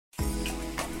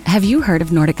Have you heard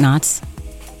of Nordic Knots?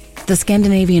 The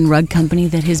Scandinavian rug company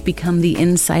that has become the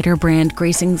insider brand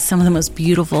gracing some of the most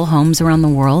beautiful homes around the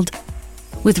world.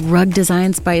 With rug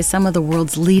designs by some of the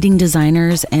world's leading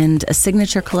designers and a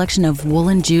signature collection of wool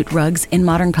and jute rugs in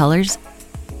modern colors.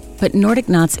 But Nordic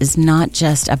Knots is not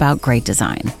just about great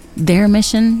design. Their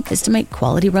mission is to make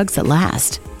quality rugs that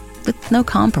last, with no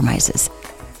compromises.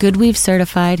 Good Weave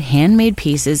certified, handmade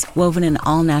pieces woven in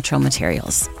all natural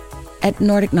materials. At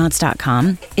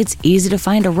NordicKnots.com, it's easy to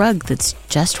find a rug that's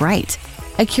just right.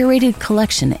 A curated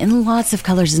collection in lots of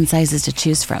colors and sizes to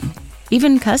choose from.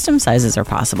 Even custom sizes are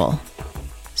possible.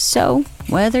 So,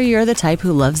 whether you're the type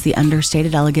who loves the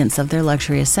understated elegance of their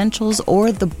luxury essentials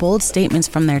or the bold statements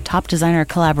from their top designer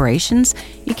collaborations,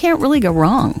 you can't really go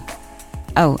wrong.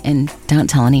 Oh, and don't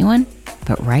tell anyone,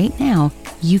 but right now,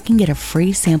 you can get a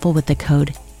free sample with the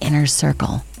code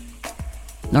INNERCIRCLE.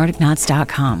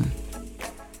 NordicKnots.com.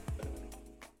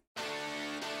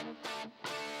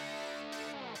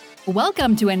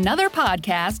 Welcome to another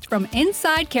podcast from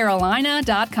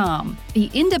InsideCarolina.com, the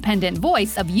independent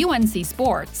voice of UNC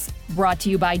Sports. Brought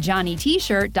to you by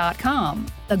JohnnyT-shirt.com,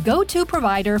 the go-to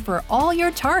provider for all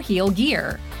your Tar Heel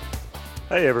gear.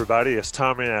 Hey everybody, it's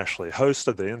Tommy Ashley, host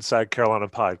of the Inside Carolina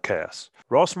podcast.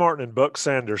 Ross Martin and Buck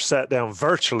Sanders sat down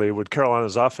virtually with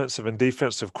Carolina's offensive and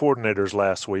defensive coordinators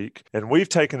last week, and we've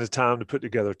taken the time to put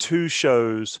together two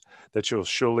shows that you'll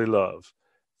surely love.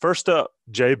 First up,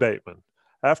 Jay Bateman.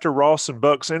 After Ross and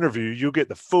Buck's interview, you'll get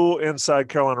the full Inside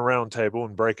Carolina Roundtable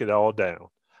and break it all down.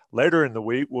 Later in the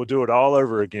week, we'll do it all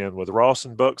over again with Ross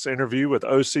and Buck's interview with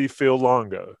OC Phil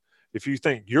Longo. If you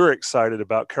think you're excited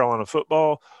about Carolina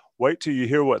football, wait till you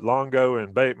hear what Longo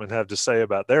and Bateman have to say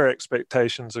about their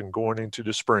expectations and going into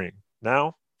the spring.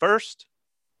 Now, first,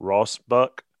 Ross,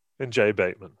 Buck, and Jay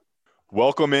Bateman.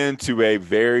 Welcome into a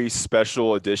very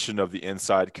special edition of the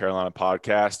Inside Carolina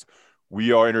podcast.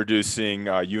 We are introducing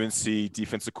UNC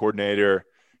defensive coordinator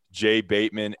Jay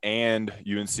Bateman and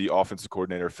UNC offensive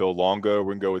coordinator Phil Longo. We're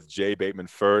going to go with Jay Bateman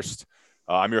first.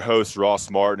 I'm your host, Ross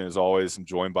Martin. As always, I'm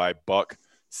joined by Buck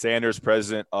Sanders,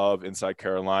 president of Inside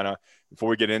Carolina. Before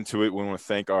we get into it, we want to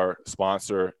thank our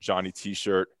sponsor, Johnny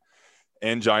T-Shirt,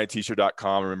 and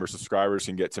JohnnyT-shirt.com. Remember, subscribers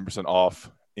can get 10% off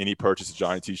any purchase of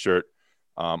Johnny T-Shirt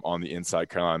on the Inside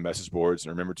Carolina message boards.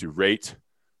 And remember to rate,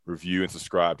 review, and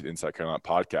subscribe to the Inside Carolina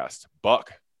podcast.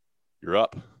 Buck, you're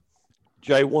up.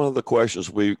 Jay, one of the questions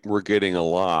we're getting a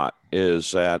lot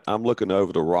is that I'm looking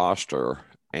over the roster,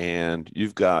 and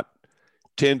you've got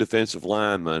 10 defensive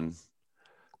linemen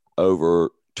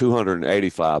over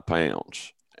 285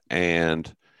 pounds,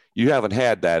 and you haven't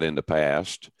had that in the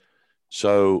past.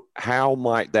 So how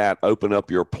might that open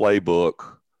up your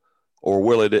playbook, or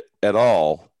will it at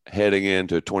all, heading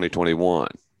into 2021?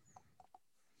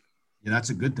 Yeah, that's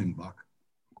a good thing, Buck.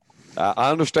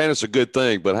 I understand it's a good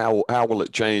thing, but how will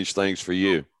it change things for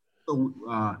you? So,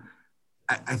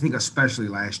 I think especially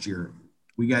last year,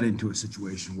 we got into a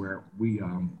situation where we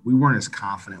weren't as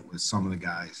confident with some of the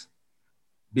guys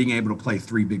being able to play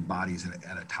three big bodies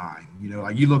at a time. You know,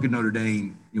 like you look at Notre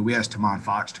Dame, we asked Tamon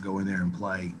Fox to go in there and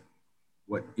play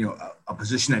a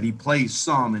position that he plays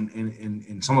some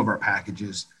in some of our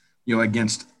packages,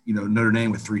 against, Notre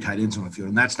Dame with three tight ends on the field.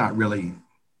 And that's not really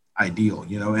ideal,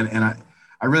 and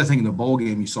I really think in the bowl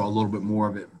game you saw a little bit more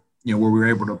of it, where we were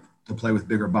able to play with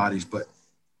bigger bodies. But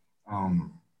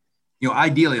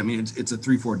ideally, I mean, it's a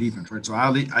 3-4 defense, right? So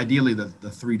ideally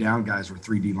the three down guys were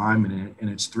 3 D linemen, and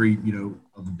it's three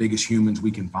of the biggest humans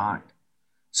we can find.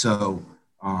 So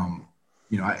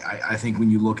I think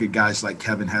when you look at guys like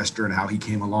Kevin Hester and how he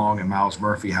came along, and Miles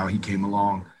Murphy, how he came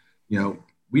along,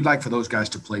 we'd like for those guys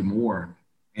to play more.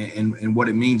 And what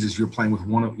it means is you're playing with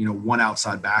one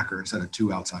outside backer instead of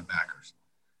two outside backers.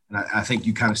 And I think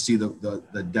you kind of see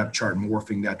the depth chart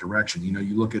morphing that direction.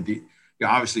 You look at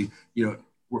obviously,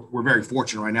 we're very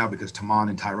fortunate right now because Tamon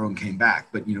and Tyrone came back.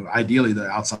 But, ideally the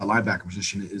outside linebacker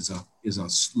position is a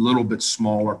little bit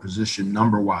smaller position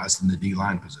number-wise than the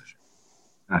D-line position.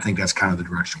 And I think that's kind of the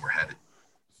direction we're headed.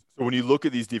 So when you look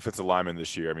at these defensive linemen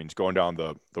this year, I mean, just going down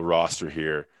the roster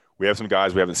here, we have some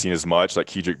guys we haven't seen as much, like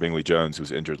Kedrick Bingley-Jones, who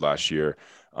was injured last year.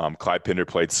 Clyde Pender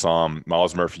played some.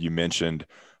 Miles Murphy, you mentioned.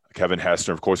 Kevin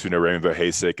Hester. Of course, we know Raymond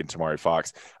Vohasek and Tamari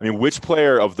Fox. I mean, which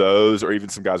player of those, or even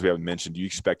some guys we haven't mentioned, do you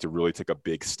expect to really take a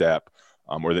big step,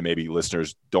 or that maybe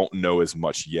listeners don't know as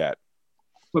much yet?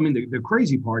 Well, I mean, the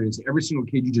crazy part is every single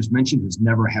kid you just mentioned has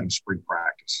never had a spring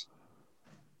practice.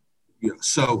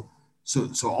 So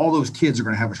all those kids are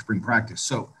going to have a spring practice.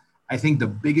 So I think the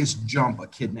biggest jump a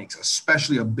kid makes,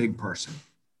 especially a big person,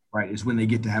 right, is when they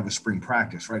get to have a spring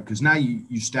practice, right? Because now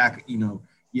you stack,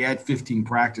 you add 15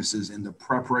 practices and the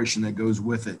preparation that goes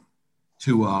with it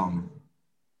to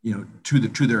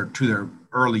to their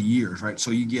early years, right?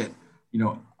 So you get,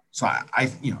 so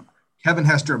Kevin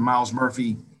Hester, Miles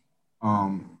Murphy.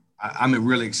 I'm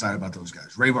really excited about those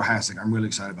guys. Ray Vohasek, I'm really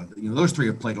excited about that. Those three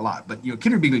have played a lot, but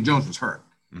Kendrick Bingley-Jones was hurt.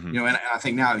 Mm-hmm. And I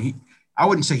think now I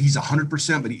wouldn't say he's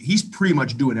 100%, but he's pretty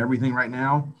much doing everything right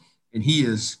now, and he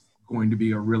is going to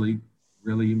be a really,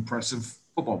 really impressive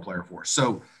football player for us.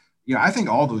 So, I think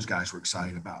all those guys were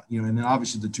excited about, and then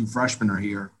obviously the two freshmen are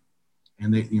here,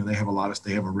 and they have a lot of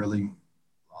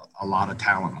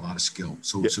talent, a lot of skill.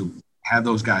 So have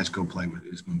those guys go play with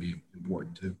it is going to be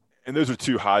important too. And those are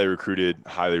two highly recruited,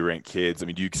 highly ranked kids. I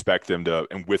mean, do you expect them to,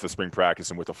 and with a spring practice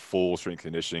and with a full strength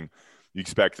conditioning, you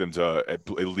expect them to at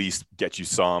least get you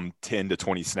some 10 to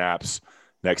 20 snaps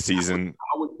next season?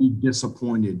 I would be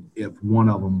disappointed if one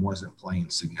of them wasn't playing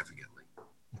significantly.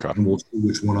 Okay. And we'll see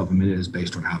which one of them it is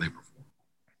based on how they perform.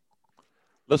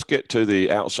 Let's get to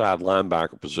the outside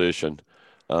linebacker position.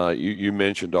 You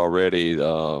mentioned already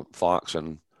Fox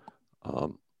and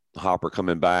Hopper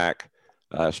coming back.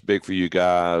 It's big for you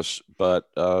guys,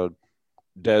 but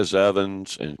Des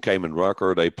Evans and Kamen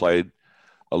Rucker, they played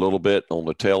a little bit on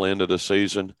the tail end of the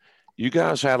season. You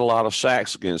guys had a lot of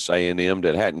sacks against A&M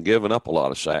that hadn't given up a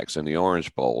lot of sacks in the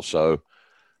Orange Bowl. So,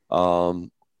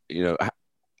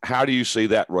 how do you see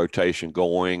that rotation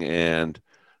going, and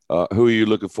who are you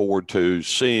looking forward to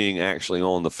seeing actually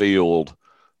on the field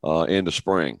in the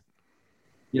spring?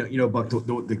 Buck,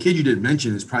 the kid you didn't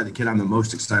mention is probably the kid I'm the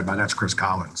most excited about. That's Chris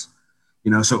Collins.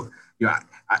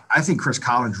 I think Chris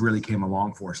Collins really came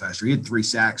along for us last year. He had 3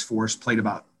 sacks for us, played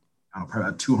probably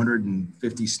about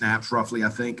 250 snaps roughly, I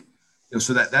think.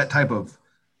 So that type of,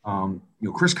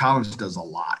 Chris Collins does a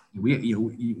lot.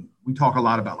 We talk a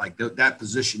lot about like that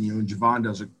position, and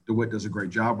Javon DeWitt does a great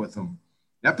job with him.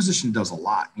 That position does a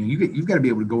lot. You've got to be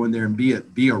able to go in there and be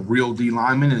a real D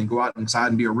lineman and then go out inside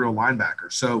and be a real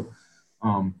linebacker. So,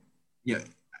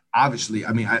 obviously,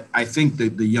 I mean, I think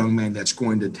that the young man that's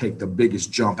going to take the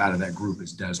biggest jump out of that group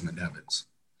is Desmond Evans,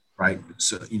 right?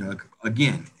 So,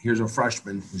 again, here's a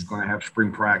freshman who's going to have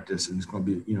spring practice, and it's going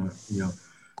to be,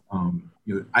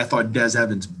 I thought Des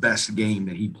Evans' best game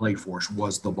that he played for us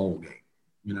was the bowl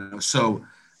game, So,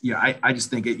 I just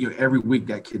think every week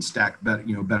that kid stacked better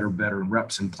in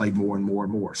reps and played more and more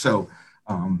and more. So,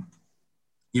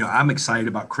 I'm excited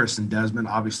about Chris and Desmond.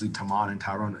 Obviously, Tamon and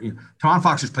Tyrone. Tamon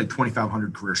Fox has played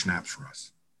 2,500 career snaps for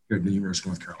us here at the University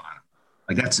of North Carolina.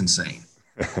 Like, that's insane.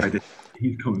 Right?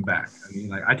 He's coming back. I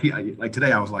mean, like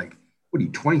today I was like, what are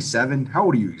you, 27? How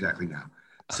old are you exactly now?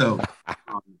 So,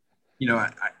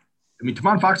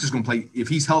 Tamon Fox is going to play, if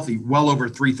he's healthy, well over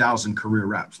 3,000 career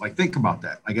reps. Like, think about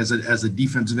that. Like, as a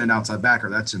defensive end outside backer,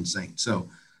 that's insane. So,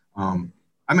 I'm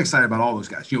excited about all those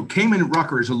guys. Kamen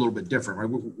Rucker is a little bit different, right?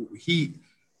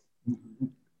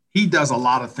 He does a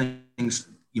lot of things.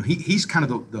 He's kind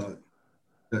of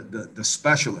the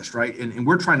specialist, right? And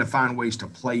we're trying to find ways to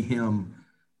play him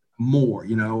more,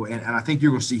 and I think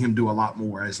you're going to see him do a lot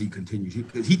more as he continues.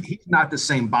 He's not the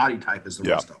same body type as the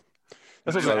rest of them.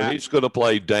 So he's going to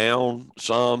play down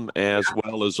some as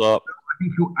well as up.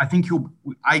 I think he'll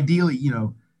ideally,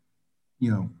 you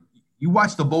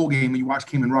watch the bowl game and you watch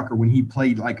Kamen Rucker when he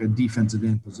played like a defensive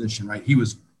end position, right? He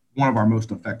was one of our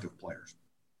most effective players.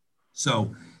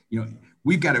 So,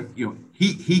 we've got to,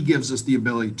 he gives us the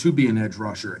ability to be an edge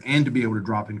rusher and to be able to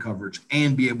drop in coverage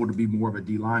and be able to be more of a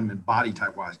D lineman body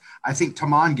type wise. I think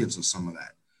Tamon gives us some of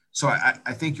that. So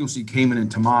I think you'll see Kamen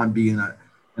and Tamon be in a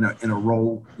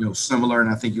role, similar. And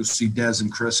I think you'll see Des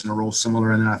and Chris in a role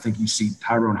similar. And then I think you see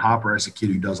Tyrone Hopper as a kid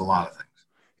who does a lot of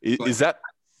things. Is that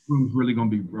room's really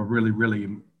going to be a really, really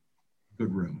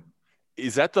good room?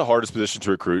 Is that the hardest position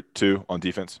to recruit to on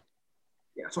defense?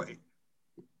 Yeah. So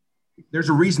there's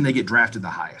a reason they get drafted the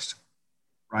highest,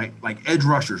 right? Like edge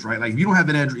rushers, right? Like if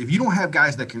you don't have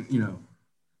guys that can,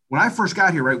 when I first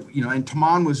got here, right, and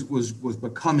Tamon was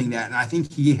becoming that, and I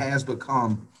think he has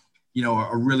become,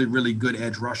 a really, really good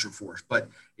edge rusher for us. But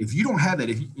if you don't have that,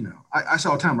 I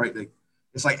saw all the time, right? Like,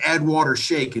 it's like add water,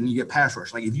 shake, and you get pass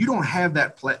rush. Like if you don't have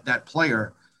that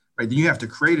player, right, then you have to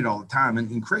create it all the time,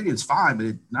 and creating is fine, but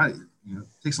it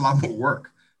takes a lot more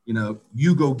work.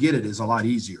 You go get it is a lot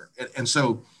easier, and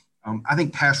so. I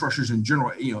think pass rushers in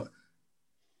general, I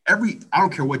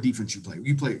don't care what defense you play.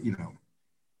 You play, you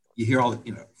hear all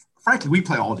the, frankly, we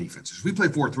play all defenses. We play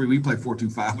 4-3, we play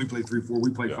 4-2-5, we play 3-4, we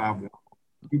play 5-1.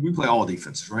 We play all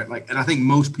defenses, right? Like, and I think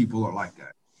most people are like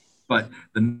that. But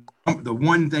the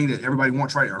one thing that everybody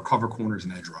wants, right, are cover corners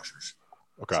and edge rushers.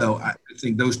 Okay. So I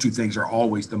think those two things are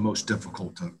always the most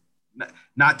difficult to,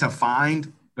 not to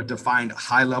find, but to find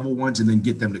high level ones and then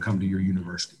get them to come to your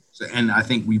university. So, and I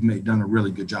think we've done a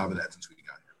really good job of that since we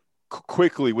got here.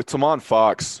 Quickly, with Tamon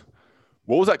Fox,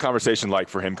 What was that conversation like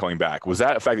for him coming back? Was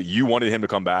that a fact that you wanted him to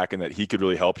come back and that he could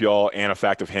really help y'all, and a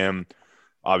fact of him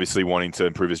obviously wanting to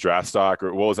improve his draft stock?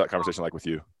 Or what was that conversation like with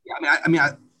you?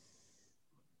 Yeah,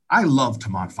 I love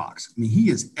Tamon Fox. I mean, he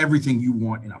is everything you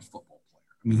want in a football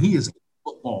player. I mean, he is a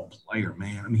football player,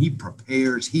 man. I mean, he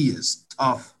prepares. He is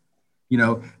tough. You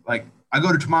know, like I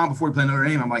go to Tamon before we play Notre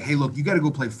Dame. I'm like, hey, look, you got to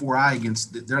go play 4I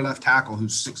against their left tackle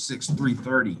who's 6'6",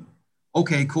 330.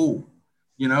 Okay, cool.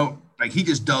 You know, like he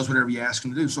just does whatever you ask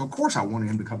him to do. So, of course, I wanted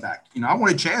him to come back. You know, I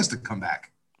wanted Chaz to come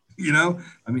back, you know.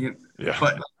 I mean, yeah.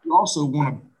 But you also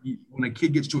want to, when a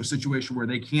kid gets to a situation where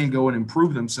they can go and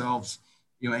improve themselves,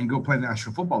 you know, and go play in the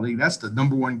National Football League, that's the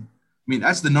number one. I mean,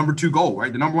 that's the number 2 goal,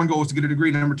 right? The number 1 goal is to get a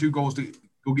degree. The number 2 goal is to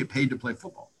go get paid to play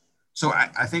football. So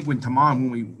I think when Tamon,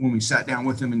 when we sat down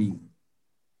with him and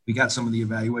we got some of the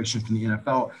evaluations from the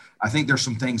NFL, I think there's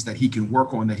some things that he can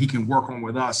work on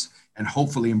with us and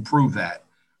hopefully improve that.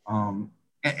 And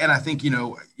I think, you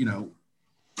know,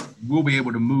 we'll be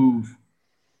able to move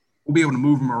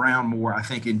him around more, I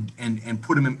think, and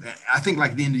put him in. I think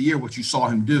like at the end of the year, what you saw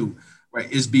him do, right,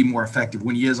 is be more effective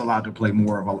when he is allowed to play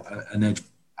more of an edge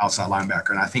outside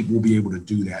linebacker. And I think we'll be able to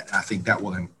do that. And I think that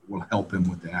will help him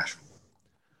with the national.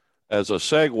 As a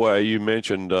segue, you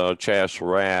mentioned Chaz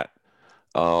Surratt,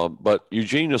 but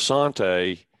Eugene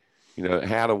Asante, you know,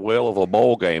 had a whale of a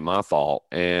bowl game, I thought.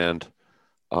 And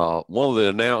one of the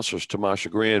announcers, to my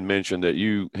chagrin, mentioned that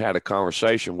you had a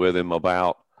conversation with him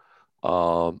about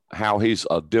how he's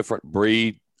a different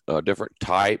breed, a different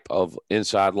type of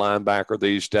inside linebacker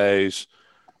these days.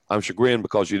 I'm chagrined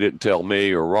because you didn't tell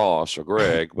me or Ross or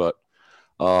Greg, but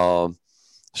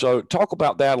so talk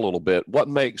about that a little bit. What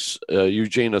makes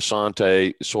Eugene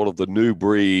Asante sort of the new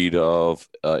breed of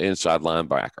inside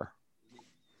linebacker?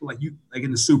 Like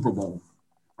in the Super Bowl,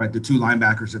 right? The 2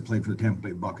 linebackers that played for the Tampa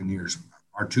Bay Buccaneers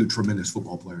are 2 tremendous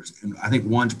football players. And I think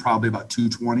one's probably about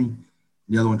 220, and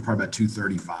the other one's probably about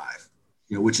 235,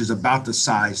 you know, which is about the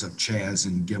size of Chaz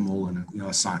and Gimmel and, you know,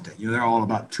 Asante. You know, they're all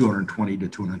about 220 to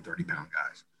 230 pound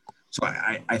guys. So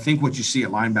I think what you see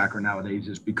at linebacker nowadays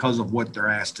is because of what they're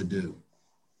asked to do.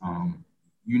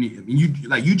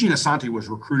 Eugene Asante was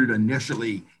recruited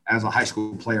initially as a high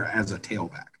school player as a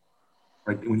tailback,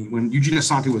 right? When Eugene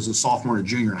Asante was a sophomore and a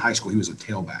junior in high school, he was a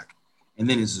tailback. And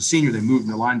then as a senior, they moved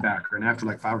him to linebacker. And after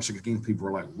like 5 or 6 games, people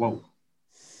were like, whoa.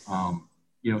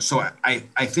 You know, so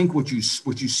I think what you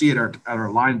see at our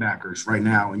linebackers right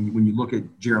now, and when you look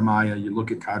at Jeremiah, you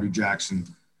look at Kadu Jackson,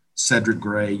 Cedric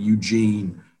Gray,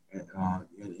 Eugene, and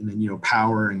then, you know,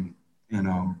 Power and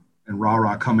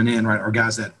Rah coming in, right, are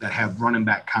guys that have running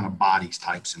back kind of bodies,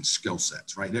 types, and skill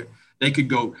sets, right? They could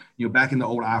go, you know, back in the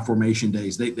old I formation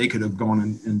days, they could have gone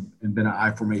and been an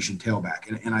I formation tailback.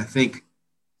 And I think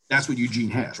that's what Eugene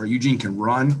has, right? Eugene can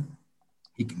run,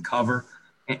 he can cover.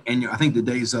 And you know, I think the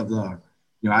days of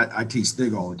you know, I tease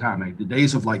Thig all the time. Like the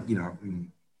days of like, you know, I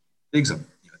mean, Thig's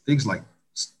like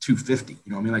 250, you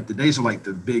know what I mean? Like the days of like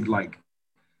the big, like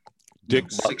Dick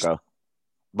Butka.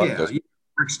 Yeah,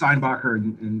 Rick Steinbacher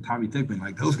and Tommy Thigpen,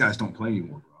 like those guys don't play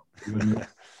anymore, bro. You know what I mean?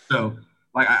 So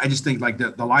like I just think like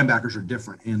the linebackers are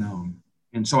different,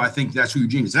 and so I think that's who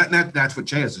Eugene is. That's what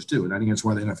Chaz is too, and I think that's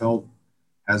why the NFL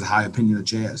has a high opinion of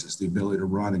Chaz. It's the ability to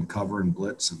run and cover and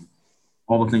blitz and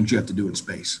all the things you have to do in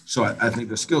space. So I think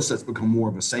the skill set's become more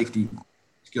of a safety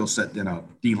skill set than a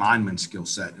D lineman skill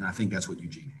set, and I think that's what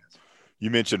Eugene has.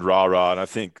 You mentioned Rah, and I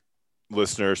think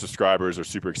listeners, subscribers are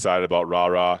super excited about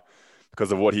Rah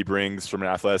because of what he brings from an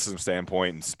athleticism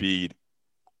standpoint and speed.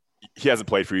 He hasn't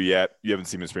played for you yet. You haven't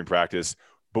seen him in spring practice.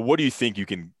 But what do you think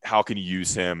how can you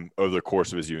use him over the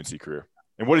course of his UNC career?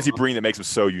 And what does he bring that makes him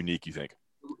so unique, you think?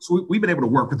 So we've been able to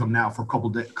work with him now for a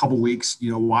couple weeks,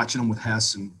 you know, watching him with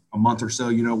Hess and a month or so,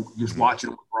 you know, just watching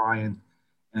him with Brian.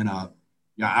 And,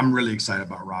 yeah, I'm really excited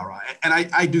about Rah. And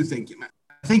I do think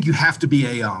you have to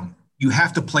be you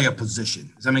have to play a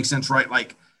position. Does that make sense, right?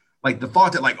 Like the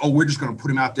thought that like, oh, we're just going to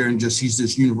put him out there and he's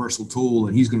this universal tool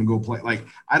and he's going to go play. Like,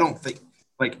 I don't think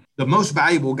like the most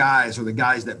valuable guys are the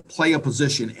guys that play a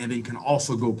position and then can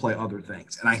also go play other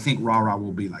things. And I think Rah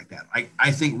will be like that.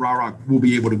 I think Rah will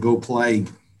be able to go play,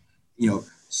 you know,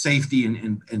 safety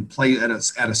and play at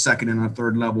a second and a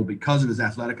third level because of his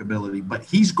athletic ability, but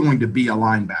he's going to be a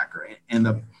linebacker. And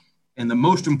the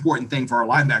most important thing for our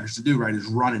linebackers to do, right, is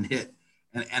run and hit.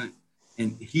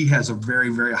 And he has a very,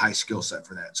 very high skill set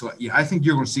for that. So, yeah, I think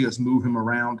you're going to see us move him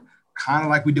around kind of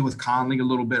like we did with Conley a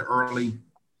little bit early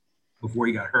before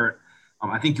he got hurt.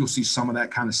 I think you'll see some of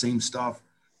that kind of same stuff.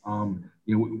 You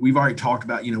know, we've already talked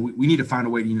about, you know, we need to find a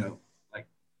way to, you know, like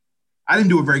I didn't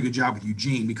do a very good job with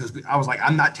Eugene because I was like,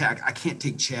 I can't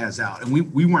take Chaz out. And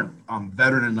we weren't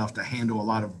veteran enough to handle a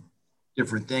lot of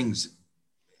different things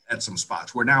at some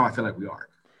spots where now I feel like we are.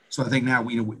 So I think now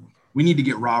we need to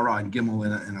get Ra and Gemmel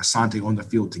and Asante on the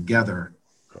field together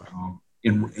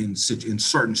in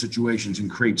certain situations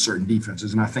and create certain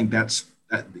defenses. And I think that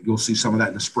you'll see some of that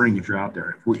in the spring if you're out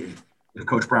there. If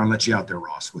Coach Brown lets you out there,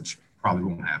 Ross, which probably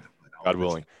won't happen. God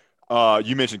willing.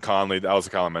 You mentioned Conley. That was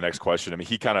kind of my next question. I mean,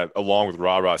 he kind of, along with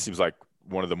Ra, seems like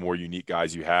one of the more unique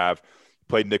guys you have.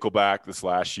 Played nickelback this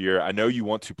last year. I know you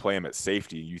want to play him at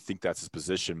safety. You think that's his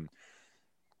position.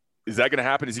 Is that going to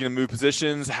happen? Is he going to move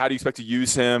positions? How do you expect to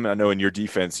use him? I know in your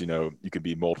defense, you could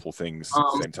be multiple things at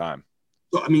the same time.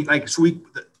 So, I mean,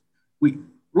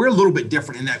 we're a little bit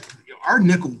different in that our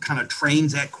nickel kind of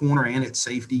trains at corner and at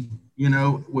safety,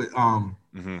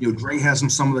 Dre has him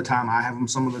some of the time. I have him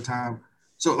some of the time.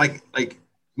 So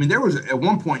there was at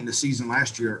one point in the season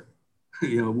last year,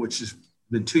 which has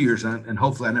been 2 years, and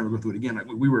hopefully I never go through it again.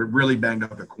 We were really banged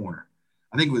up at corner.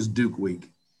 I think it was Duke week.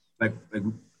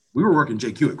 We were working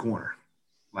JQ at corner.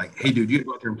 Like, hey, dude, you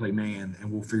go out there and play man,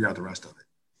 and we'll figure out the rest of it.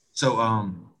 So, I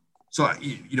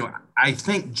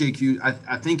think JQ,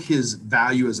 I think his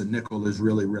value as a nickel is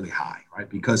really, really high, right?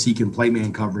 Because he can play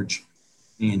man coverage,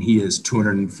 and he is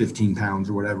 215 pounds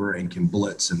or whatever, and can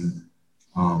blitz, and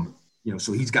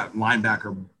so he's got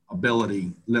linebacker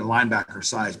ability, linebacker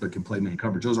size, but can play man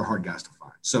coverage. Those are hard guys to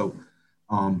find. So,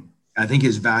 I think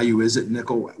his value is at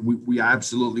nickel. We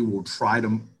absolutely will try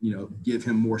to, give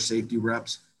him more safety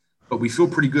reps, but we feel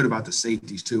pretty good about the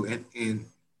safeties too. And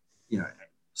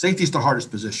safety is the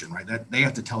hardest position, right? That they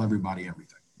have to tell everybody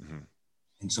everything. Mm-hmm.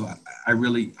 And so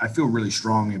I feel really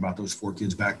strongly about those 4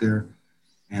 kids back there.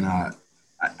 And I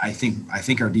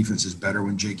think our defense is better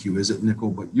when JQ is at nickel,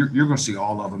 but you're going to see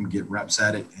all of them get reps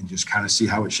at it and just kind of see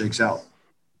how it shakes out.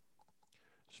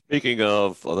 Speaking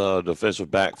of the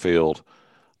defensive backfield,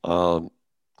 I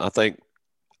think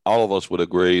all of us would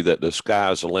agree that the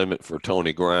sky's the limit for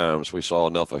Tony Grimes. We saw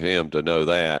enough of him to know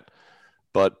that.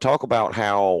 But talk about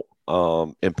how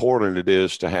important it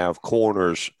is to have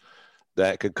corners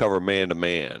that can cover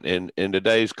man-to-man. In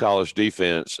today's college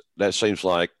defense, that seems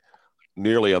like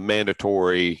nearly a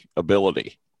mandatory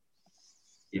ability.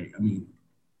 Yeah, I mean,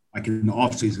 like in the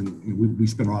offseason, we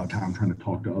spent a lot of time trying to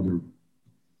talk to other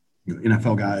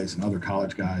NFL guys and other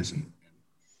college guys. And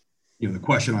the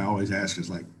question I always ask is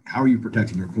like, how are you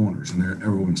protecting your corners? And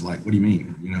everyone's like, what do you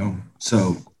mean?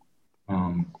 So,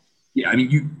 I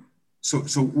mean,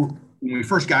 when we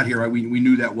first got here, right, we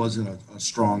knew that wasn't a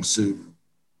strong suit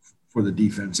for the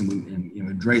defense.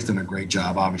 And Dre's done a great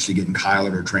job. Obviously getting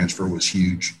Kyler to transfer was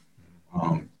huge.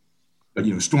 But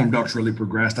Storm Duck's really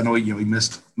progressed. I know he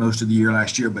missed most of the year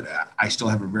last year, but I still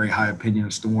have a very high opinion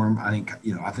of Storm. I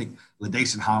think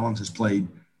LaDason Hollins has played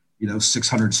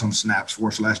 600 some snaps for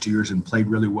us the last 2 years and played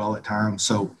really well at times.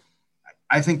 So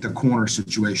I think the corner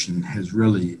situation has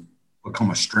really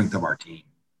become a strength of our team.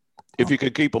 If you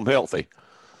could keep them healthy.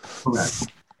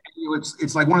 Correct.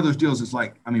 It's like one of those deals. It's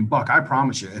like, I mean, Buck, I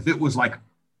promise you, if it was like,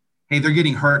 hey, they're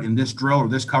getting hurt in this drill or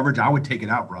this coverage, I would take it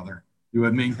out, brother. You know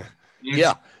what I mean?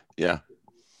 Yeah. I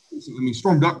mean,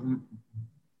 Storm Duck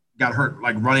got hurt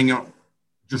like running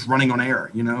on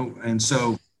air, and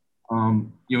so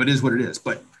it is what it is.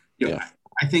 But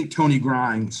I think Tony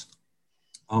Grimes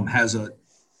has a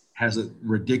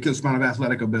ridiculous amount of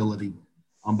athletic ability.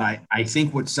 But I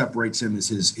think what separates him is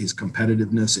his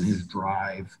competitiveness and his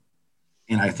drive,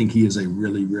 and I think he is a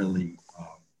really, really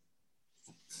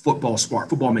football smart.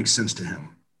 Football makes sense to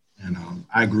him, and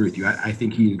I agree with you. I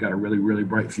think he's got a really, really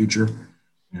bright future.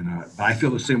 And but I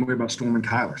feel the same way about Storm and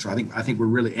Kyler. So I think we're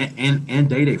really and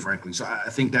Day, frankly. So I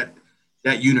think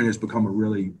that unit has become a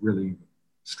really, really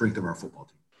strength of our football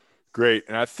team. Great.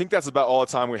 And I think that's about all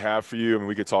the time we have for you. I mean,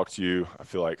 we could talk to you, I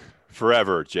feel like,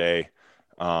 forever, Jay.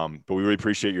 But we really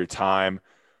appreciate your time.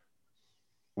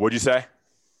 What'd you say? I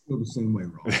feel the same way,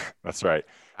 Rob. That's right.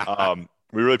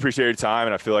 We really appreciate your time.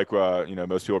 And I feel like,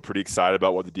 most people are pretty excited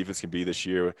about what the defense can be this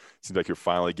year. It seems like you're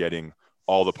finally getting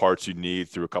all the parts you need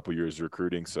through a couple years of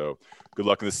recruiting. So good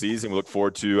luck in the season. We look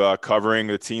forward to covering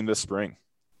the team this spring.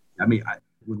 I mean,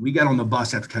 when we got on the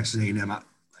bus after Texas A&M,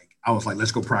 I was like,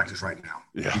 let's go practice right now.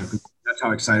 Yeah. That's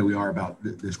how excited we are about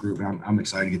this group. And I'm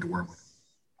excited to get to work with them.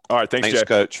 All right. Thanks, Jay.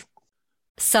 Coach.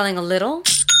 Selling a little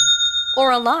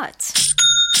or a lot?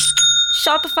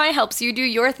 Shopify helps you do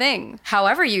your thing,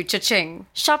 however you cha-ching.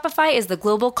 Shopify is the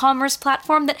global commerce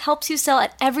platform that helps you sell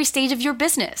at every stage of your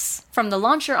business. From the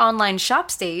launch your online shop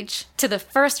stage, to the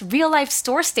first real-life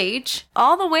store stage,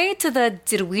 all the way to the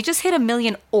did we just hit 1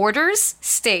 million orders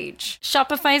stage.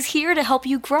 Shopify is here to help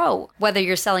you grow. Whether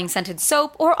you're selling scented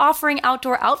soap or offering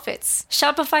outdoor outfits,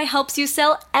 Shopify helps you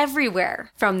sell everywhere.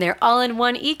 From their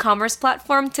all-in-one e-commerce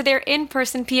platform to their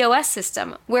in-person POS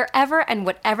system, wherever and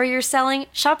whatever you're selling,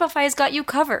 Shopify's got you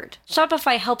covered.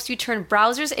 Shopify helps you turn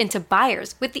browsers into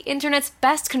buyers with the internet's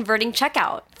best converting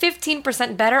checkout,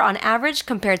 15% better on average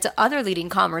compared to other leading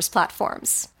commerce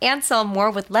platforms. And sell more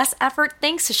with less effort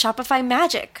thanks to Shopify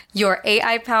Magic, your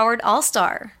AI-powered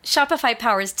all-star. Shopify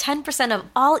powers 10% of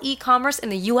all e-commerce in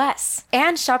the US.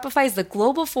 And Shopify is the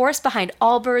global force behind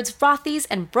Allbirds, Rothy's,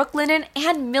 and Brooklinen,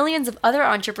 and millions of other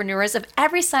entrepreneurs of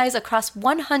every size across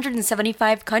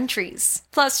 175 countries.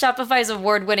 Plus, Shopify's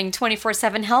award-winning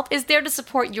 24/7 help is there to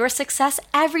support your success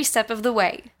every step of the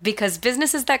way. Because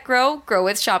businesses that grow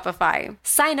with Shopify.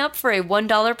 Sign up for a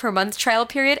 $1 per month trial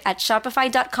period at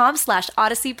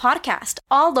shopify.com/Odyssey Podcast,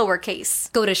 all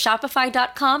lowercase. Go to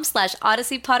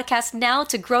shopify.com/Odyssey Podcast now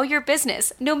to grow your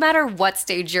business, no matter what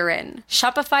stage you're in.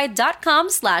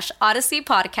 Shopify.com/Odyssey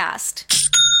Podcast.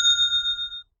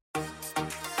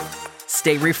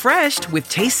 Stay refreshed with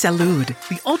Taste Salud,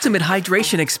 the ultimate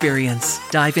hydration experience.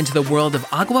 Dive into the world of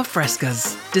agua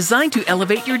frescas, designed to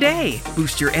elevate your day,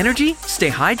 boost your energy,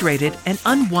 stay hydrated, and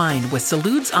unwind with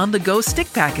Salud's on-the-go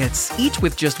stick packets, each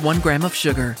with just 1 gram of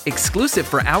sugar. Exclusive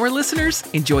for our listeners,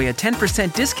 enjoy a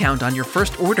 10% discount on your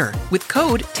first order with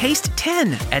code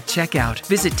TASTE10 at checkout.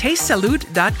 Visit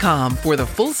tastesalud.com for the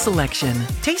full selection.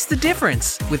 Taste the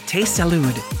difference with Taste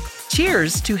Salud.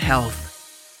 Cheers to health.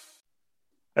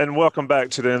 And welcome back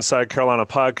to the Inside Carolina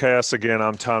podcast. Again,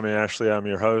 I'm Tommy Ashley. I'm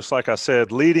your host. Like I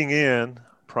said, leading in,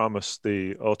 promised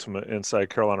the ultimate Inside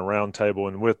Carolina Roundtable.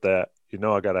 And with that,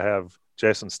 I got to have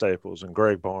Jason Staples and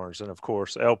Greg Barnes. And, of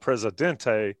course, El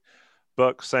Presidente,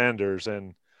 Buck Sanders.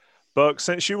 And, Buck,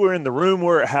 since you were in the room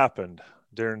where it happened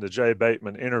during the Jay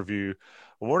Bateman interview,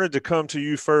 I wanted to come to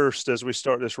you first as we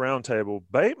start this roundtable.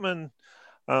 Bateman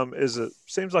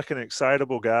seems like an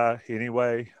excitable guy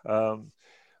anyway.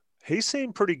 He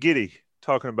seemed pretty giddy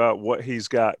talking about what he's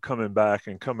got coming back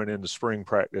and coming into spring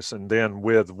practice, and then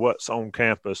with what's on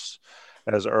campus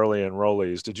as early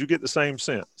enrollees. Did you get the same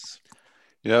sense?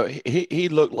 He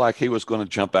looked like he was going to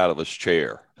jump out of his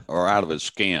chair or out of his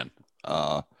skin.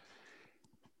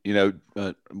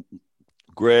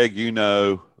 Greg,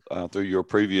 through your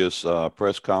previous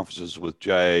press conferences with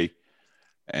Jay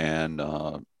and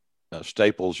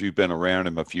Staples, you've been around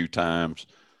him a few times.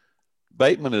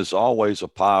 Bateman is always a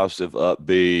positive,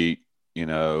 upbeat,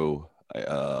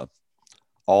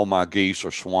 all my geese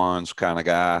are swans kind of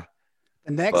guy.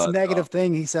 The next negative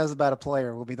thing he says about a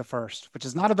player will be the first, which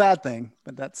is not a bad thing,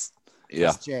 but that's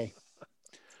Jay.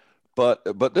 But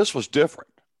this was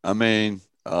different. I mean,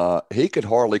 he could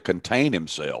hardly contain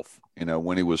himself,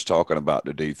 when he was talking about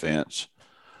the defense.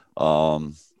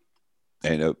 And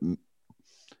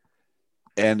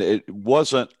it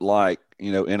wasn't like,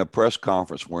 in a press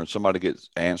conference where somebody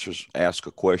ask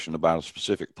a question about a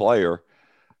specific player,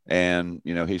 and,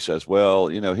 he says, well,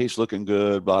 he's looking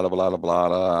good, blah, blah, blah, blah,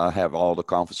 blah. I have all the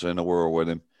confidence in the world with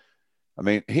him. I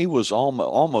mean, he was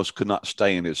almost could not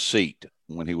stay in his seat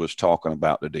when he was talking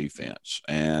about the defense.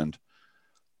 And,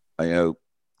 I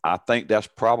think that's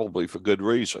probably for good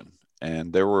reason.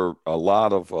 And there were a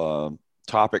lot of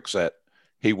topics that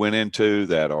he went into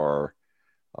that are,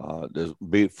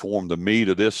 form the meat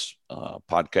of this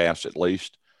podcast, at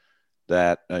least,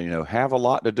 that have a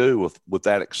lot to do with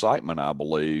that excitement, I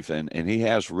believe, and he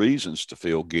has reasons to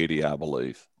feel giddy, I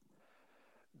believe.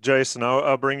 Jason,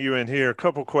 I'll bring you in here. A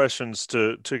couple questions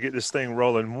to get this thing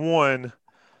rolling. One,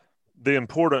 the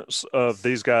importance of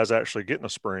these guys actually getting a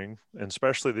spring, and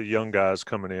especially the young guys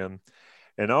coming in,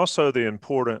 and also the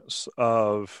importance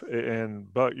of,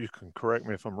 and Buck, you can correct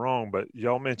me if I'm wrong, but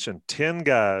y'all mentioned 10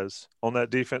 guys on that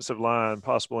defensive line,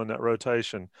 possible in that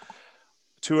rotation,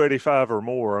 285 or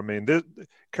more. I mean,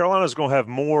 Carolina's going to have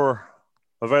more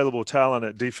available talent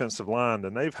at defensive line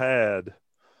than they've had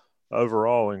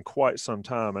overall in quite some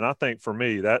time. And I think for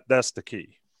me, that's the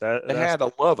key. They had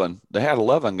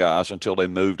 11 guys until they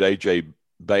moved A.J.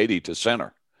 Beatty to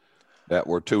center that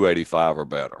were 285 or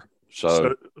better.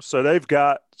 So they've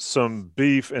got some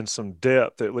beef and some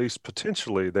depth, at least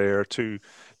potentially there, to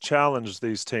challenge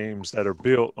these teams that are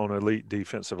built on elite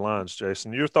defensive lines.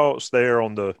 Jason, your thoughts there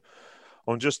on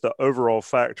just the overall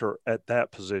factor at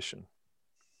that position?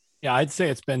 Yeah, I'd say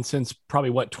it's been since probably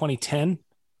 2010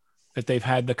 that they've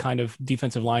had the kind of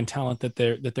defensive line talent that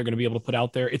they're going to be able to put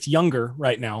out there. It's younger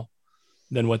right now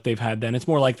than what they've had then. It's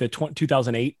more like the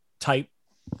 2008 type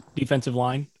defensive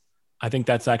line. I think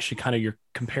that's actually kind of your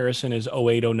comparison is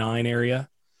 08, 09 area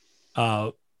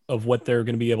of what they're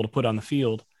going to be able to put on the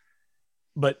field.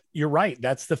 But you're right.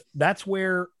 That's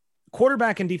where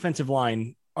quarterback and defensive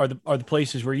line are the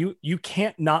places where you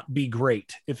can't not be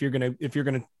great if you're going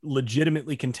to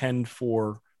legitimately contend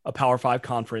for a Power 5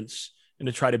 conference and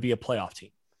to try to be a playoff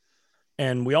team.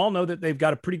 And we all know that they've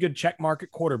got a pretty good check mark at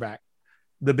quarterback.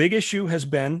 The big issue has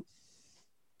been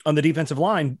on the defensive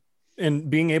line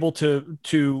and being able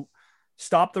to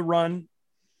stop the run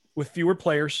with fewer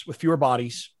players, with fewer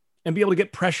bodies, and be able to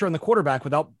get pressure on the quarterback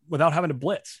without having to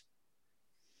blitz.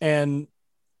 And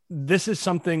this is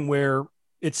something where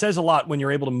it says a lot when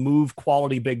you're able to move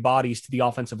quality big bodies to the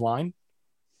offensive line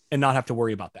and not have to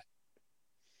worry about that.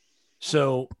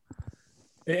 So,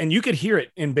 and you could hear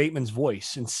it in Bateman's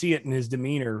voice and see it in his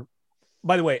demeanor.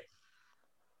 By the way,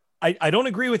 I don't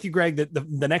agree with you, Greg, that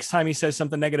the next time he says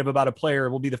something negative about a player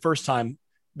will be the first time,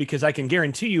 because I can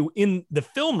guarantee you in the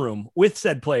film room with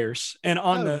said players and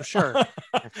on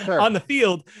on the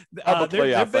field,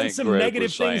 there have been some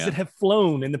negative things that have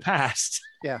flown in the past.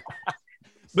 Yeah.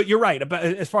 But you're right about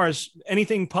as far as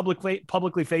anything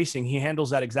publicly facing, he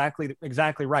handles that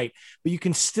exactly right. But you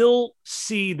can still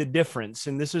see the difference.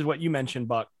 And this is what you mentioned,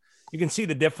 Buck. You can see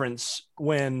the difference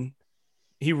when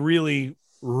he really,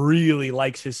 really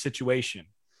likes his situation.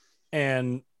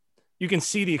 And you can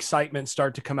see the excitement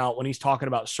start to come out when he's talking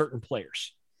about certain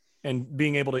players and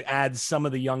being able to add some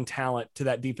of the young talent to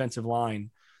that defensive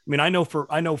line. I mean, I know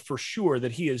for sure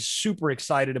that he is super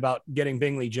excited about getting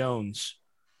Bingley Jones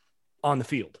on the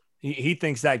field. He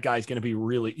thinks that guy's going to be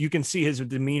really, you can see his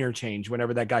demeanor change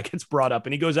whenever that guy gets brought up,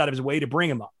 and he goes out of his way to bring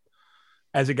him up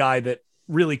as a guy that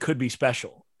really could be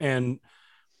special. And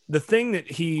the thing that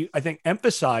he, I think,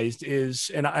 emphasized is,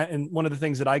 and one of the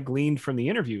things that I gleaned from the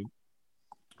interview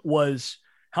was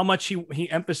how much he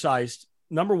emphasized,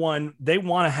 number one, they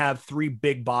want to have 3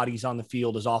 big bodies on the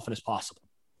field as often as possible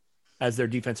as their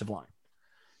defensive line.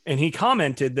 And he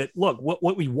commented that, look,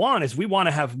 what we want is we want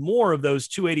to have more of those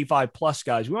 285 plus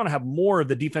guys. We want to have more of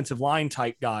the defensive line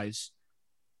type guys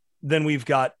than we've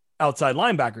got outside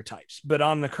linebacker types. But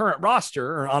on the current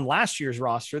roster, or on last year's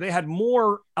roster, they had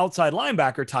more outside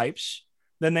linebacker types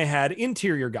than they had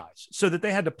interior guys, so that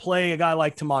they had to play a guy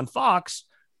like Tamon Fox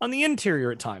on the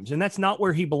interior at times. And that's not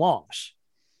where he belongs.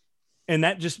 And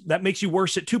that makes you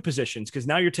worse at 2 positions, because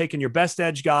now you're taking your best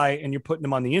edge guy and you're putting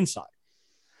him on the inside.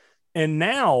 And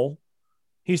now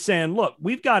he's saying, look,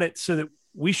 we've got it so that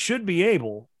we should be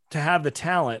able to have the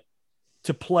talent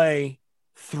to play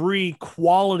 3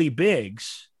 quality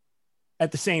bigs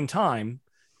at the same time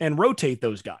and rotate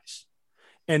those guys.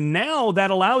 And now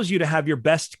that allows you to have your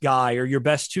best guy or your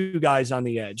best 2 guys on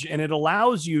the edge. And it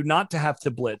allows you not to have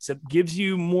to blitz. It gives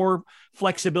you more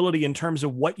flexibility in terms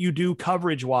of what you do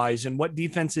coverage wise and what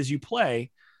defenses you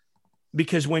play.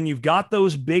 Because when you've got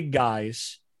those big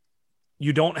guys,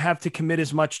 you don't have to commit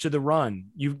as much to the run.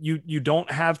 You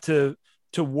don't have to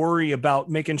worry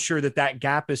about making sure that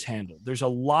gap is handled. There's a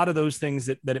lot of those things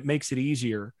that it makes it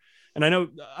easier. And I know,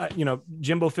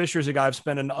 Jimbo Fisher is a guy I've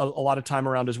spent a lot of time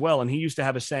around as well. And he used to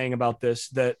have a saying about this,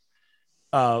 that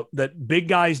big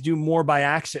guys do more by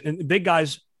accident. And big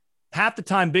guys, half the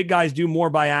time, big guys do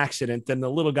more by accident than the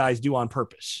little guys do on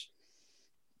purpose.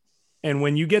 And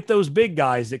when you get those big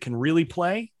guys that can really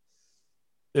play,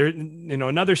 there,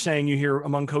 another saying you hear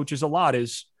among coaches a lot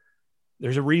is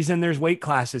there's a reason there's weight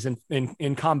classes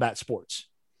in combat sports.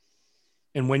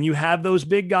 And when you have those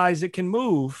big guys that can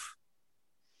move,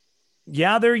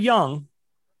 yeah, they're young,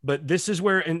 but this is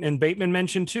where, and Bateman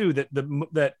mentioned too,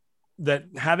 that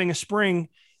having a spring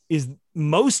is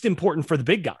most important for the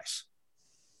big guys,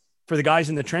 for the guys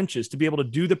in the trenches, to be able to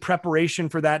do the preparation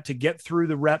for that, to get through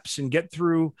the reps and get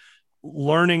through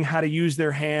learning how to use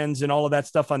their hands and all of that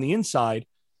stuff on the inside.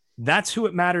 That's who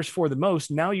it matters for the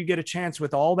most. Now you get a chance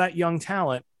with all that young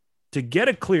talent to get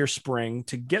a clear spring,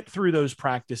 to get through those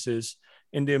practices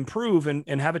and to improve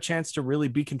and have a chance to really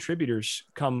be contributors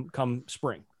come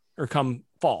spring, or come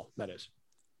fall, that is.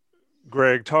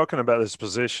 Greg, talking about this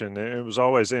position, it was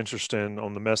always interesting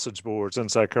on the message boards,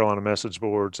 Inside Carolina message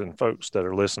boards, and folks that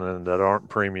are listening that aren't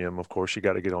premium. Of course, you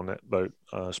got to get on that boat,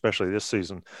 especially this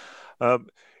season.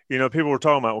 People were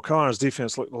talking about, well, Carolina's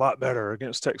defense looked a lot better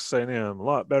against Texas A&M, a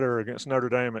lot better against Notre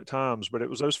Dame at times, but it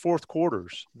was those fourth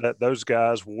quarters that those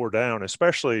guys wore down.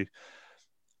 Especially,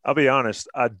 I'll be honest,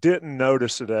 I didn't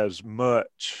notice it as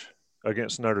much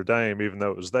against Notre Dame, even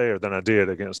though it was there, than I did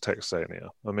against Texas A&M.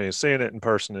 I mean, seeing it in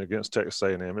person against Texas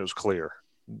A&M, it was clear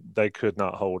they could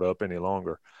not hold up any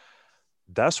longer.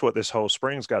 That's what this whole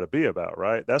spring's got to be about,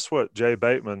 right? That's what Jay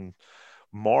Bateman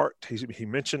marked. He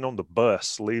mentioned on the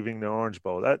bus leaving the Orange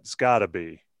Bowl. That's got to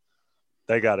be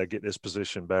they got to get this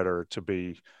position better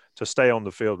to stay on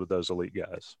the field with those elite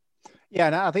guys. Yeah,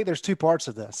 and I think there's two parts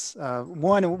of this.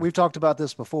 One, we've talked about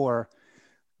this before,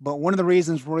 but one of the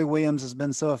reasons Roy Williams has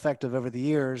been so effective over the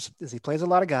years is he plays a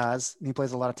lot of guys and he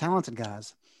plays a lot of talented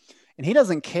guys. And he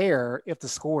doesn't care if the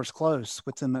score is close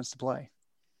with 10 minutes to play,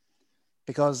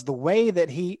 because the way that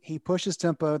he pushes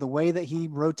tempo, the way that he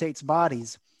rotates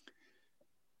bodies,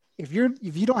 if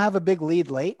you don't have a big lead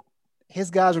late,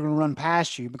 his guys are going to run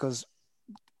past you because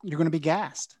you're going to be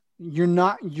gassed.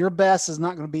 Your best is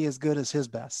not going to be as good as his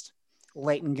best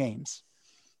late in games.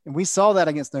 And we saw that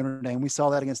against Notre Dame. We saw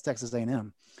that against Texas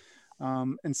A&M.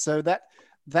 And so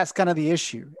that's kind of the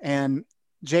issue. And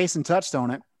Jason touched on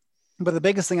it. But the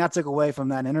biggest thing I took away from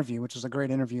that interview, which was a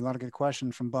great interview, a lot of good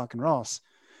questions from Buck and Ross,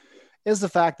 is the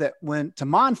fact that when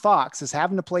Tamon Fox is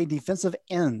having to play defensive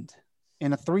end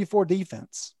in a 3-4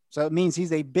 defense, so it means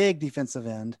he's a big defensive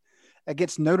end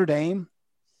against Notre Dame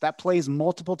that plays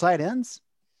multiple tight ends,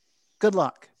 good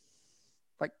luck.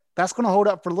 Like, that's going to hold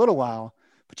up for a little while,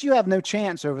 but you have no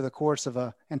chance over the course of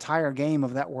an entire game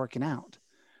of that working out.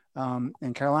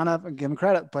 And Carolina, give them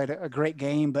credit, played a great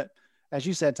game. But as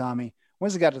you said, Tommy,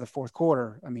 once it got to the fourth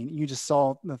quarter, I mean, you just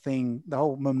saw the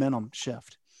whole momentum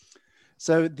shift.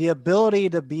 So the ability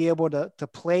to be able to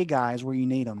play guys where you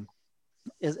need them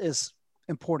is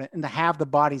important, and to have the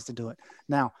bodies to do it.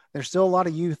 Now, there's still a lot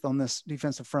of youth on this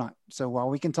defensive front. So while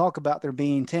we can talk about there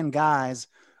being 10 guys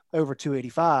over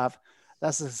 285,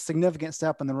 that's a significant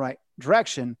step in the right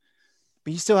direction,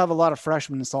 but you still have a lot of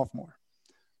freshmen and sophomore.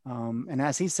 And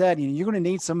as he said, you're going to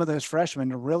need some of those freshmen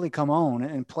to really come on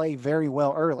and play very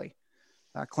well early.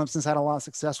 Clemson's had a lot of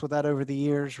success with that over the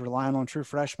years, relying on true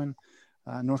freshmen.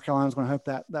 North Carolina's going to hope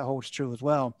that holds true as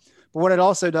well. But what it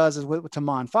also does is with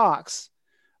Tamon Fox,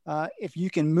 if you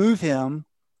can move him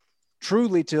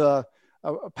truly to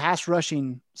a pass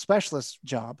rushing specialist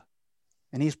job,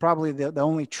 and he's probably the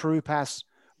only true pass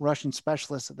rushing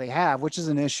specialist that they have, which is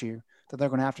an issue that they're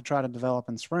going to have to try to develop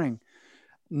in spring.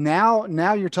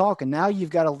 Now you're talking. Now you've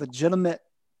got a legitimate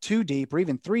 2 deep or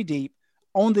even 3 deep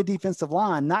on the defensive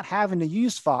line, not having to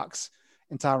use Fox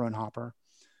and Tyrone Hopper.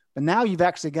 But now you've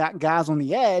actually got guys on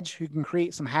the edge who can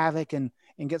create some havoc and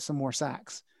get some more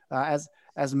sacks.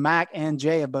 As Mack and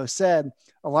Jay have both said,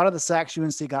 a lot of the sacks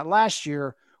UNC got last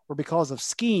year were because of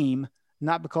scheme,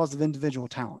 not because of individual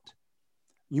talent.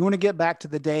 You want to get back to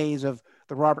the days of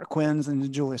the Robert Quinns and the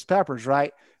Julius Peppers,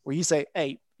 right? Where you say,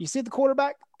 hey, you see the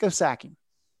quarterback? Go sack him.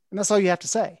 And that's all you have to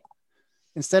say.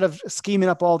 Instead of scheming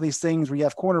up all these things where you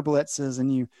have corner blitzes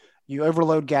and you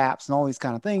overload gaps and all these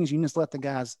kind of things, you just let the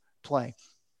guys play.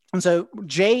 And so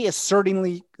Jay is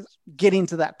certainly getting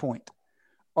to that point.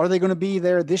 Are they going to be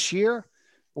there this year?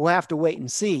 We'll have to wait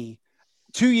and see.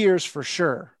 2 years for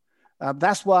sure.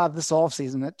 That's why this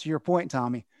offseason, to your point,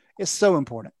 Tommy, is so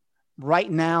important. Right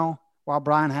now, while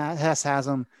Brian Hess has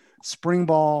them, spring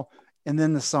ball, and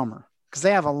then the summer, because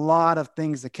they have a lot of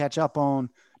things to catch up on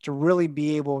to really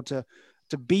be able to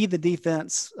be the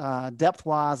defense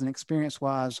depth-wise and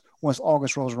experience-wise once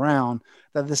August rolls around,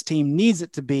 that this team needs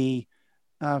it to be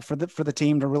for the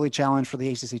team to really challenge for the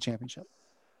ACC championship.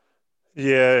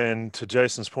 Yeah, and to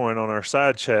Jason's point on our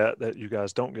side chat that you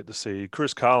guys don't get to see,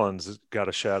 Chris Collins got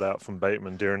a shout-out from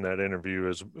Bateman during that interview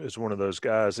as one of those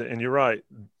guys. And you're right.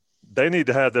 They need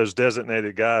to have those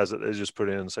designated guys that they just put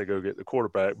in and say, go get the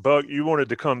quarterback. Buck, you wanted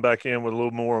to come back in with a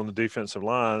little more on the defensive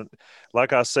line.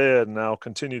 Like I said, and I'll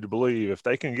continue to believe, if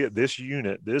they can get this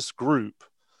unit, this group,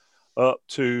 up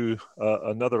to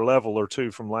another level or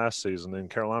two from last season, then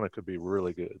Carolina could be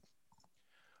really good.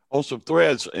 On some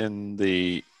threads in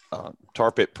the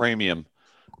Tar Pit Premium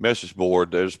message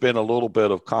board, there's been a little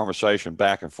bit of conversation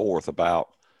back and forth about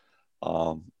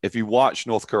if you watch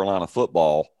North Carolina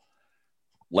football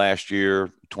last year,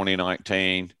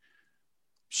 2019,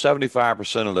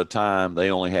 75% of the time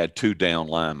they only had 2 down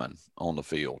linemen on the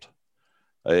field.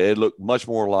 It looked much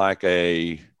more like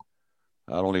I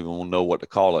don't even know what to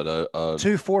call it. A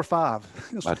 2-4-5.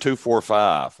 A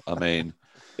 2-4-5. I mean,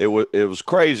 it was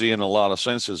crazy in a lot of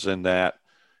senses in that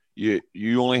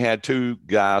you only had 2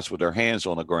 guys with their hands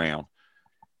on the ground.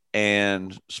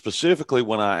 And specifically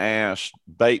when I asked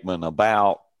Bateman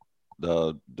about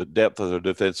the depth of the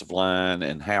defensive line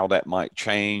and how that might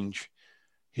change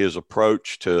his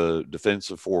approach to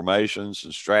defensive formations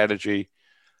and strategy,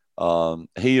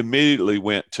 he immediately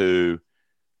went to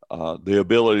the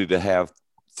ability to have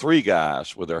 3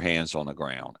 guys with their hands on the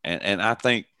ground. And I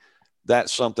think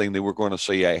that's something that we're going to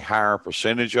see a higher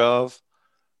percentage of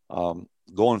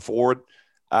going forward.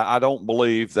 I don't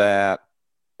believe that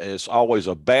it's always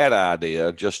a bad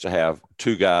idea just to have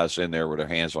 2 guys in there with their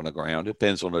hands on the ground. It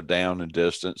depends on the down and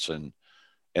distance and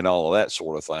all of that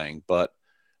sort of thing. But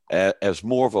as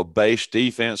more of a base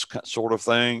defense sort of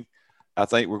thing, I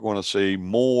think we're going to see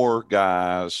more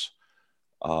guys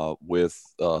with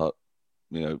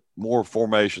more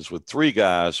formations with three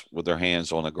guys with their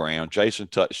hands on the ground. Jason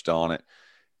touched on it.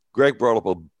 Greg brought up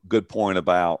a good point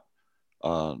about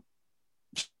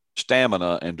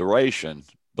stamina and duration,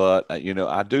 but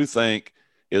I do think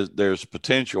there's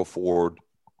potential for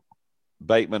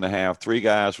Bateman to have three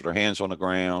guys with their hands on the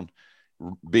ground,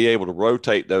 be able to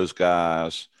rotate those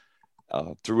guys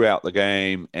throughout the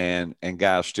game, and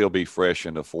guys still be fresh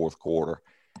in the fourth quarter.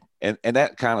 And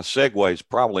that kind of segues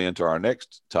probably into our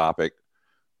next topic,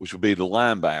 which would be the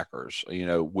linebackers.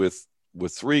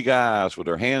 With three guys with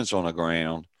their hands on the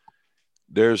ground,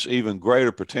 there's even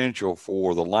greater potential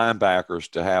for the linebackers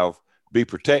to be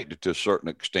protected to a certain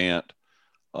extent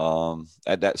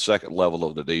at that second level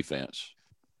of the defense.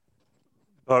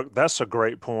 Buck, that's a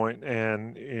great point.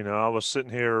 And, I was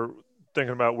sitting here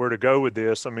thinking about where to go with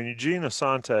this. I mean, Eugene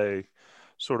Asante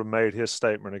sort of made his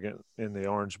statement again in the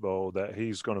Orange Bowl that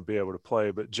he's going to be able to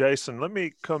play. But, Jason, let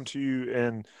me come to you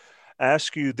and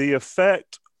ask you the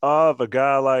effect of a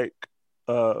guy like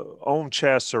on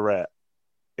Chaz Surratt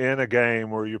in a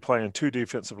game where you're playing two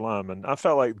defensive linemen. I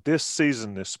felt like this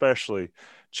season especially,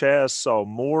 Chaz saw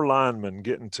more linemen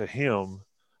getting to him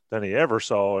than he ever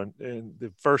saw in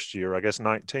the first year, I guess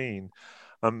 19.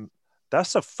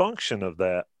 That's a function of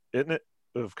that, isn't it,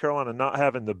 of Carolina not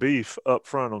having the beef up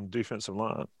front on the defensive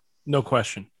line? No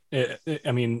question.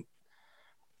 I mean,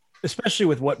 especially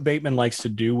with what Bateman likes to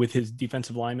do with his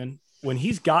defensive linemen, when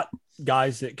he's got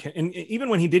guys that can, and even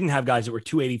when he didn't have guys that were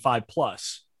 285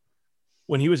 plus,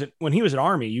 when he was at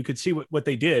Army, you could see what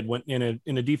they did when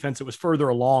in a defense that was further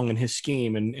along in his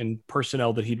scheme and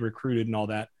personnel that he'd recruited and all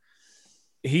that.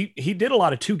 He did a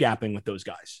lot of two gapping with those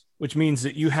guys, which means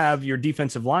that you have your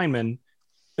defensive lineman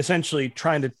essentially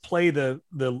trying to play the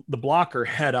blocker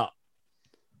head up.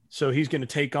 So he's going to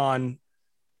take on,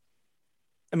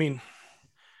 I mean,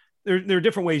 there are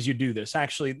different ways you do this.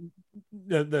 Actually,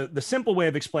 the simple way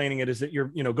of explaining it is that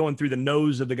you're, going through the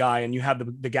nose of the guy and you have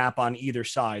the gap on either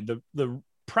side. The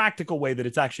practical way that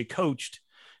it's actually coached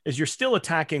is you're still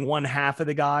attacking one half of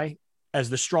the guy as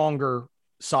the stronger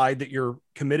side that you're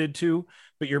committed to,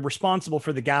 but you're responsible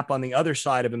for the gap on the other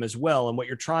side of him as well. And what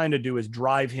you're trying to do is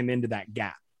drive him into that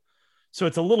gap. So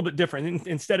it's a little bit different.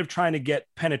 Instead of trying to get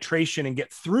penetration and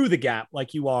get through the gap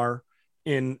like you are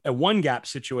in a one gap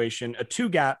situation, a two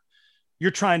gap, you're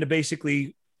trying to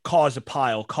basically cause a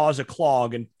pile, cause a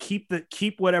clog, and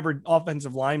keep whatever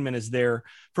offensive lineman is there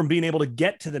from being able to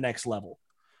get to the next level.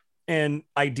 And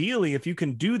ideally, if you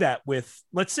can do that with,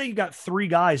 let's say you got three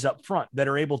guys up front that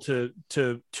are able to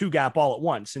two gap all at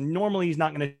once. And normally he's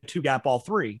not going to two gap all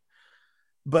three,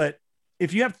 but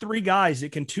if you have three guys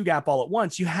that can two gap all at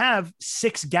once, you have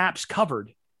six gaps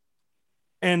covered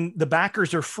and the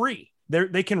backers are free.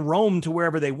 They can roam to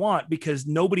wherever they want because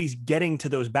nobody's getting to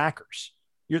those backers.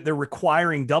 They're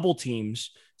requiring double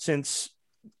teams since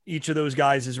each of those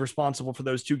guys is responsible for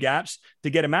those two gaps. To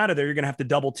get him out of there, you're going to have to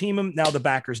double team him. Now the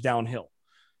backer's downhill.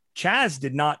 Chaz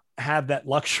did not have that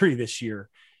luxury this year,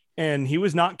 and he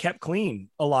was not kept clean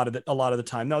a lot of the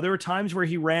time. Now, there were times where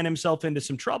he ran himself into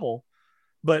some trouble,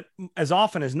 but as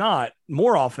often as not,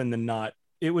 more often than not,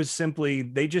 it was simply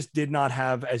they just did not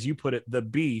have, as you put it, the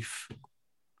beef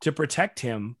to protect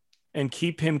him and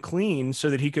keep him clean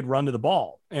so that he could run to the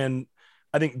ball. And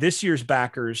I think this year's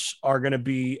backers are going to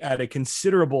be at a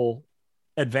considerable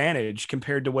advantage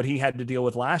compared to what he had to deal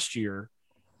with last year,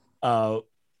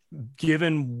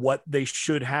 given what they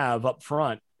should have up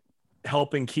front,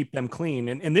 helping keep them clean.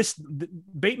 And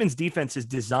Bateman's defense is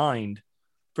designed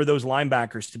for those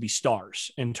linebackers to be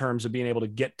stars in terms of being able to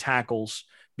get tackles,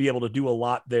 be able to do a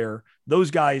lot there.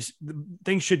 Those guys,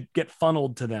 things should get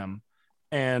funneled to them.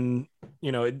 And,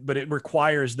 but it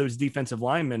requires those defensive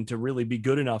linemen to really be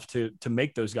good enough to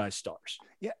make those guys stars.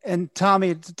 Yeah. And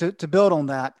Tommy, to build on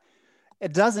that,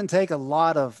 it doesn't take a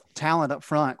lot of talent up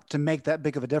front to make that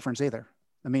big of a difference either.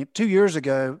 I mean, 2 years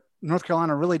ago, North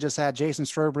Carolina really just had Jason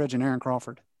Strobridge and Aaron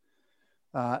Crawford.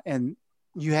 And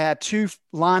you had two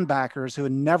linebackers who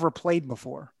had never played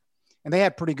before, and they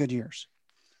had pretty good years.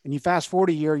 And you fast forward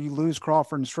a year, you lose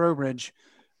Crawford and Strobridge,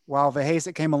 while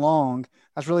Vahasek came along.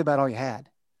 That's really about all you had.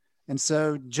 And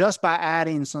so just by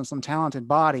adding some talented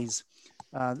bodies,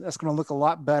 that's going to look a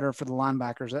lot better for the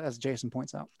linebackers, as Jason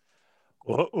points out.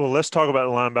 Well, let's talk about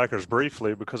the linebackers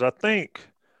briefly, because I think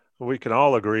we can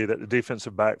all agree that the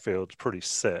defensive backfield is pretty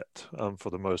set for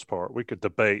the most part. We could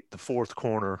debate the fourth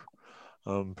corner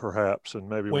perhaps, and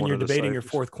maybe when one you're of the debating your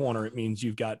safeties. fourth corner, it means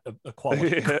you've got a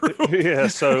quality. Yeah.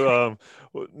 So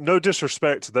no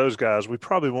disrespect to those guys. We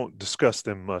probably won't discuss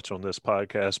them much on this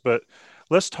podcast, but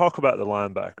let's talk about the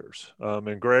linebackers.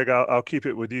 And Greg, I'll keep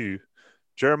it with you.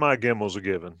 Jeremiah Gimel's a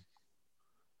given.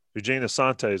 Eugene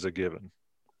Asante is a given.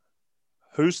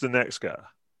 Who's the next guy?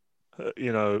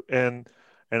 And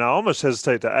I almost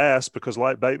hesitate to ask because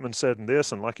like Bateman said in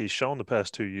this, and like he's shown the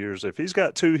past 2 years, if he's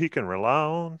got two he can rely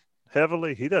on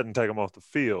heavily, he doesn't take them off the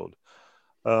field.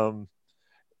 I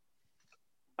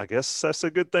guess that's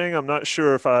a good thing. I'm not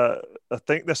sure if I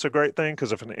think that's a great thing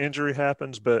because if an injury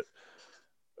happens, but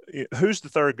who's the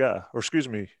third guy? Or excuse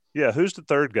me, who's the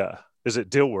third guy? Is it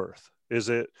Dilworth? Is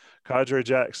it Kadre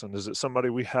Jackson? Is it somebody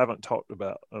we haven't talked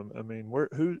about?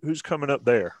 Who's coming up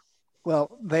there?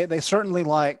 Well, they certainly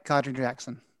like Kadre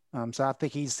Jackson. So I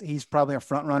think he's probably a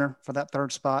front runner for that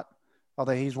third spot,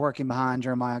 although he's working behind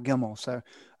Jeremiah Gimel. So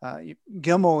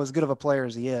Gimel, as good of a player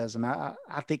as he is,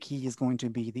 I think he is going to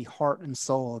be the heart and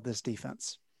soul of this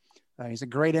defense. He's a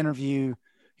great interview.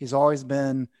 He's always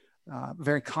been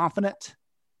very confident.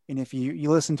 And if you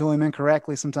listen to him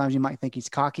incorrectly, sometimes you might think he's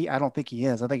cocky. I don't think he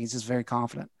is. I think he's just very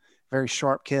confident, very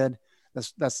sharp kid.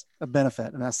 That's a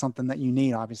benefit, and that's something that you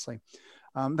need, obviously.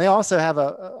 They also have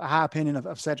a high opinion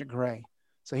of Cedric Gray.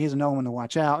 So he's another one to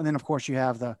watch out. And then, of course, you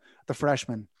have the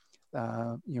freshmen,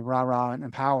 Ra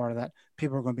and Power that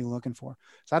people are going to be looking for.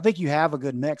 So I think you have a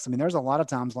good mix. I mean, there's a lot of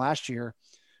times last year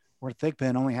where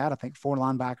Thigpen only had, I think, 4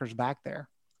 linebackers back there.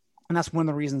 And that's one of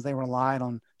the reasons they relied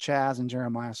on Chaz and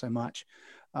Jeremiah so much.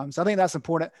 So I think that's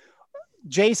important.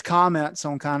 Jay's comments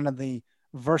on kind of the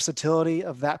versatility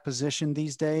of that position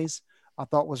these days, I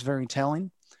thought was very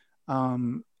telling.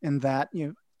 In that,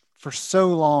 for so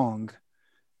long,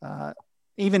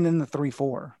 even in the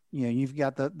 3-4, you've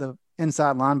got the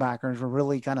inside linebackers were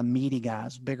really kind of meaty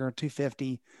guys, bigger,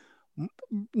 250,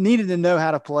 needed to know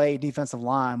how to play defensive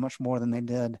line much more than they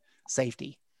did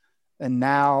safety. And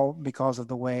now, because of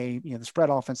the way, the spread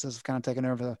offenses have kind of taken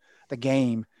over the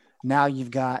game, now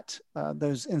you've got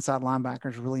those inside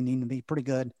linebackers really need to be pretty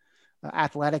good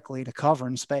athletically to cover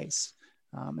in space.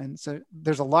 And so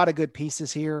there's a lot of good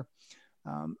pieces here.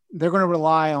 They're going to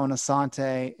rely on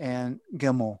Asante and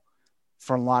Gimel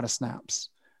for a lot of snaps.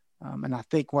 And I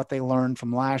think what they learned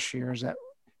from last year is that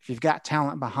if you've got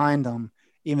talent behind them,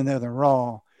 even though they're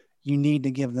raw, you need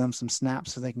to give them some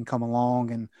snaps so they can come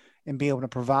along and be able to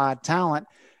provide talent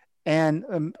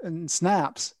and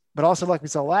snaps. But also, like we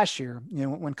saw last year,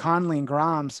 when Conley and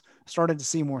Grimes started to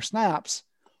see more snaps,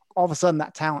 all of a sudden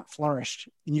that talent flourished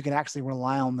and you can actually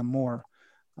rely on them more.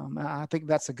 I think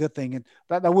that's a good thing. And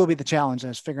that will be the challenge,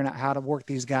 is figuring out how to work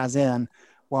these guys in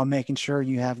while making sure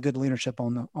you have good leadership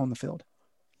on the field.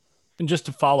 And just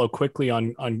to follow quickly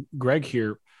on Greg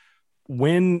here,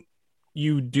 when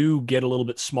you do get a little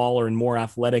bit smaller and more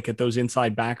athletic at those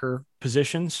inside backer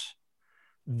positions,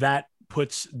 that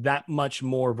puts that much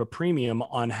more of a premium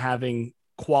on having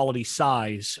quality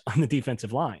size on the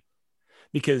defensive line.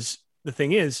 Because the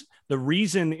thing is, the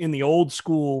reason in the old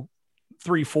school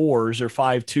 3-4s or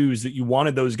 5-2s that you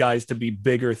wanted those guys to be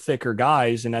bigger, thicker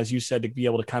guys, and as you said, to be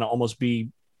able to kind of almost be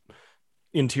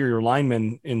interior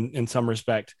linemen in some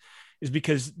respect, is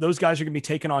because those guys are going to be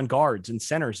taking on guards and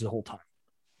centers the whole time.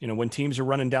 When teams are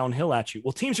running downhill at you,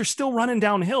 well, teams are still running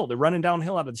downhill. They're running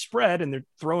downhill out of the spread and they're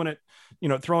throwing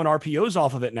RPOs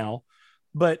off of it now,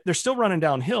 but they're still running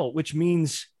downhill, which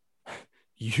means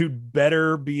you'd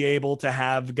better be able to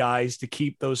have guys to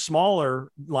keep those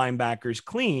smaller linebackers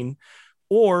clean,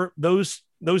 or those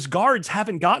guards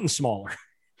haven't gotten smaller.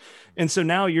 And so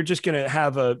now you're just going to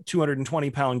have a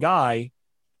 220-pound guy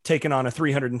taking on a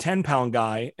 310-pound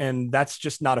guy, and that's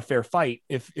just not a fair fight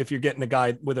if you're getting a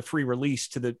guy with a free release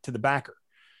to the backer.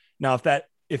 Now,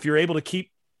 if you're able to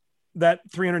keep that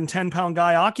 310-pound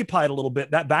guy occupied a little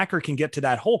bit, that backer can get to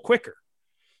that hole quicker.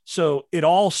 So it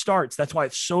all starts. That's why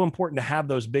it's so important to have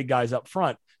those big guys up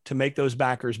front to make those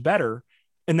backers better.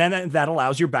 And then that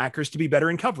allows your backers to be better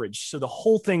in coverage. So the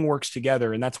whole thing works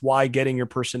together. And that's why getting your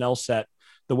personnel set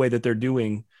the way that they're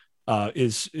doing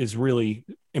is really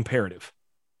imperative.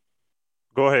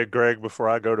 Go ahead, Greg, before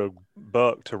I go to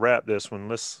Buck to wrap this one.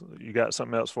 You got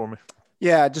something else for me?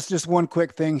 Yeah, just one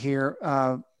quick thing here.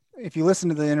 If you listen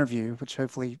to the interview, which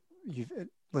hopefully you've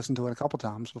listened to it a couple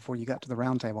times before you got to the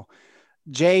roundtable,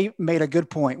 Jay made a good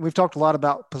point. We've talked a lot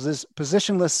about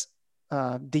positionless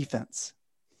defense.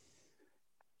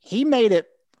 He made it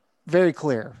very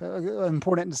clear, an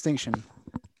important distinction,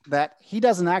 that he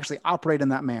doesn't actually operate in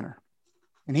that manner.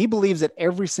 And he believes that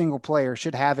every single player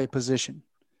should have a position.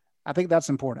 I think that's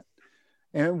important.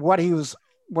 And what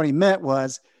he meant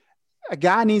was a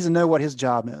guy needs to know what his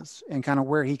job is and kind of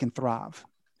where he can thrive.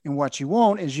 And what you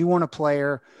want is you want a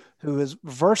player who is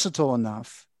versatile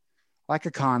enough, like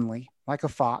a Conley, like a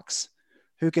Fox,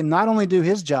 who can not only do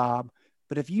his job,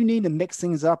 but if you need to mix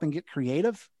things up and get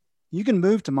creative, you can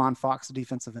move to Mon Fox, the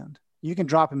defensive end. You can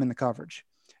drop him in the coverage.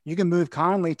 You can move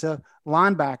Conley to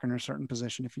linebacker in a certain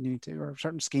position if you need to, or a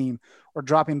certain scheme, or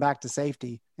drop him back to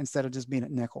safety instead of just being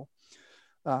at nickel.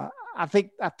 I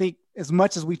think as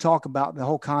much as we talk about the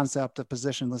whole concept of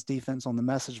positionless defense on the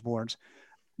message boards,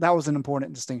 that was an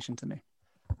important distinction to me.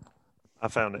 I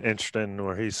found it interesting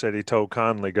where he said he told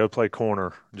Conley, go play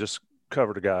corner, just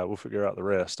cover the guy. We'll figure out the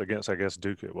rest against, I guess,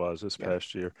 Duke it was this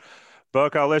past year.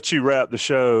 Buck, I'll let you wrap the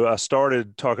show. I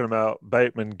started talking about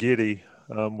Bateman giddy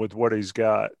with what he's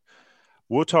got.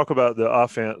 We'll talk about the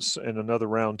offense in another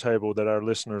roundtable that our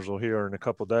listeners will hear in a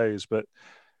couple of days. But,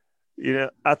 you know,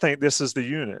 I think this is the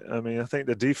unit. I mean, I think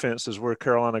the defense is where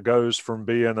Carolina goes from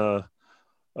being a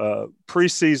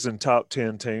preseason top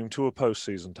 10 team to a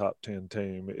postseason top 10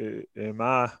 team. Am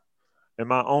I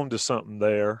on to something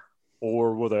there,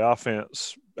 or will the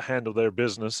offense handle their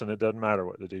business and it doesn't matter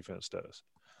what the defense does?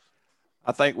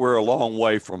 I think we're a long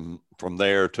way from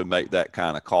there to make that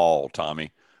kind of call,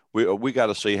 Tommy. We got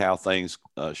to see how things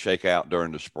shake out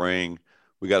during the spring.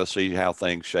 We got to see how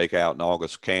things shake out in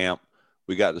August camp.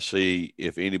 We got to see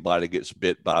if anybody gets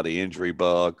bit by the injury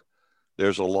bug.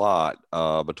 There's a lot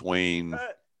between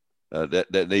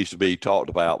that needs to be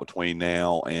talked about between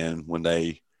now and when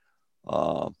they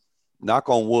knock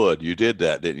on wood. You did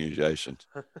that, didn't you, Jason?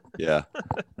 Yeah.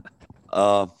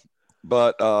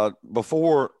 But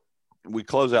before we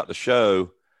close out the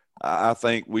show, I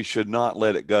think we should not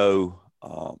let it go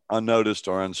unnoticed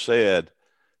or unsaid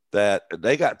that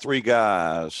they got three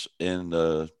guys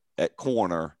at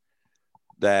corner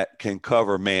that can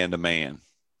cover man to man.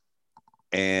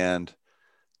 And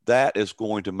that is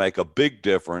going to make a big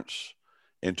difference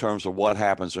in terms of what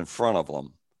happens in front of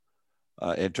them,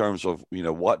 in terms of, you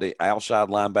know, what the outside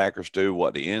linebackers do,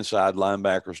 what the inside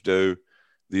linebackers do.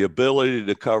 The ability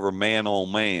to cover man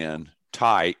on man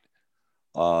tight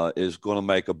is going to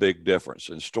make a big difference.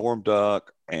 And Storm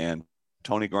Duck and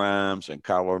Tony Grimes and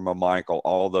Kyler Michael,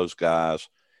 all those guys,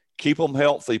 keep them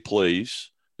healthy,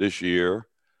 please, this year.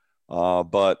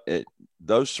 But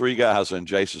those three guys, and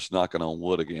Jason's knocking on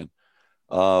wood again.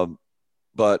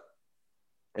 But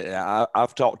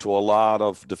I've talked to a lot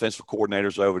of defensive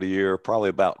coordinators over the years,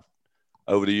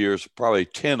 probably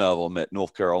 10 of them at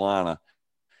North Carolina.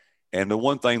 And the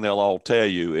one thing they'll all tell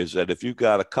you is that if you've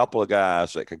got a couple of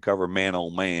guys that can cover man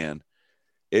on man,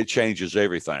 it changes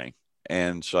everything.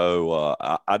 And so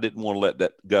I didn't want to let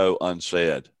that go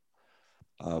unsaid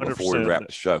before we wrap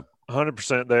the show.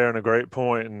 100% there, and a great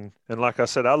point. And like I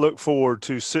said, I look forward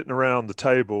to sitting around the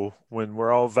table when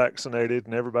we're all vaccinated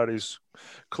and everybody's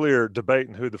clear,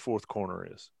 debating who the fourth corner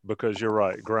is, because you're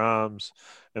right. Grimes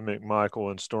and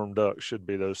McMichael and Storm Duck should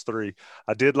be those three.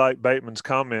 I did like Bateman's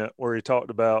comment where he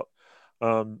talked about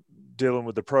dealing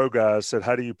with the pro guys, said,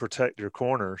 how do you protect your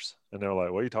corners? And they're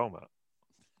like, what are you talking about?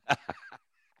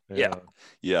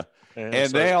 Yeah. And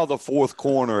so, now the fourth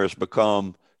corner has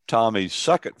become Tommy's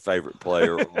second favorite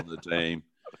player on the team,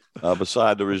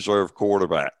 beside the reserve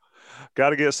quarterback. Got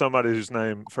to get somebody whose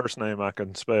first name I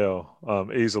can spell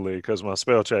easily, because my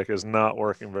spell check is not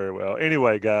working very well.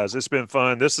 Anyway, guys, it's been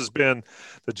fun. This has been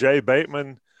the Jay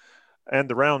Bateman and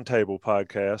the Roundtable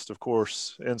podcast, of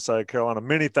course, Inside Carolina.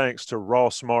 Many thanks to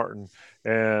Ross Martin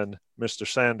and Mr.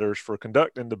 Sanders for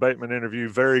conducting the Bateman interview.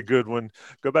 Very good one.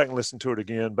 Go back and listen to it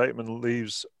again. Bateman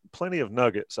leaves plenty of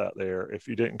nuggets out there if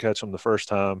you didn't catch them the first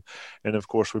time. And, of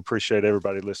course, we appreciate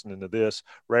everybody listening to this.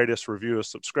 Rate us, review us,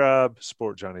 subscribe,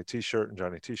 support Johnny T-Shirt and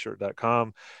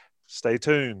JohnnyT-Shirt.com. Stay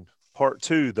tuned. Part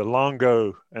 2, the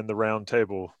Longo and the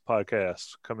Roundtable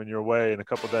podcast, coming your way in a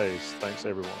couple days. Thanks,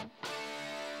 everyone.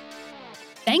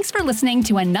 Thanks for listening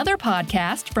to another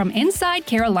podcast from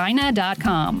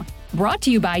InsideCarolina.com. Brought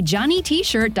to you by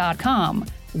JohnnyT-Shirt.com.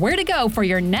 Where to go for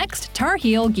your next Tar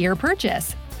Heel gear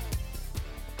purchase.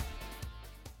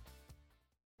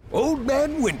 Old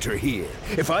Man Winter here.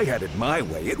 If I had it my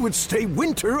way, it would stay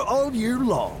winter all year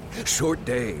long. Short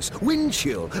days, wind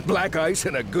chill, black ice,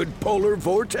 and a good polar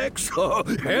vortex. Oh,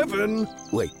 heaven.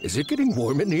 Wait, is it getting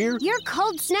warm in here? Your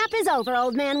cold snap is over,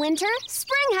 Old Man Winter.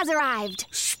 Spring has arrived.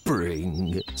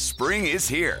 Spring. Spring is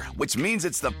here, which means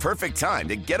it's the perfect time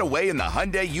to get away in the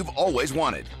Hyundai you've always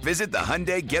wanted. Visit the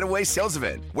Hyundai Getaway Sales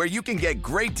Event, where you can get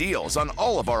great deals on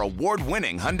all of our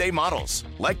award-winning Hyundai models,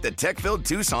 like the tech-filled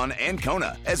Tucson and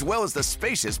Kona, as well as the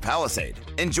spacious Palisade.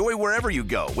 Enjoy wherever you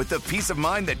go with the peace of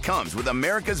mind that comes with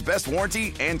America's best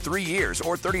warranty and 3 years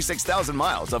or 36,000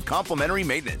 miles of complimentary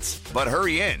maintenance. But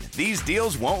hurry in, these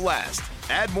deals won't last.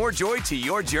 Add more joy to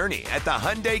your journey at the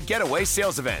Hyundai Getaway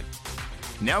Sales Event.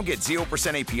 Now get 0%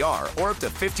 APR or up to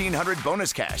 $1,500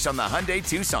 bonus cash on the Hyundai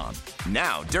Tucson.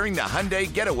 Now, during the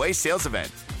Hyundai Getaway Sales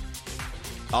Event.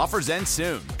 Offers end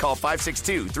soon. Call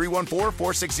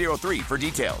 562-314-4603 for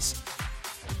details.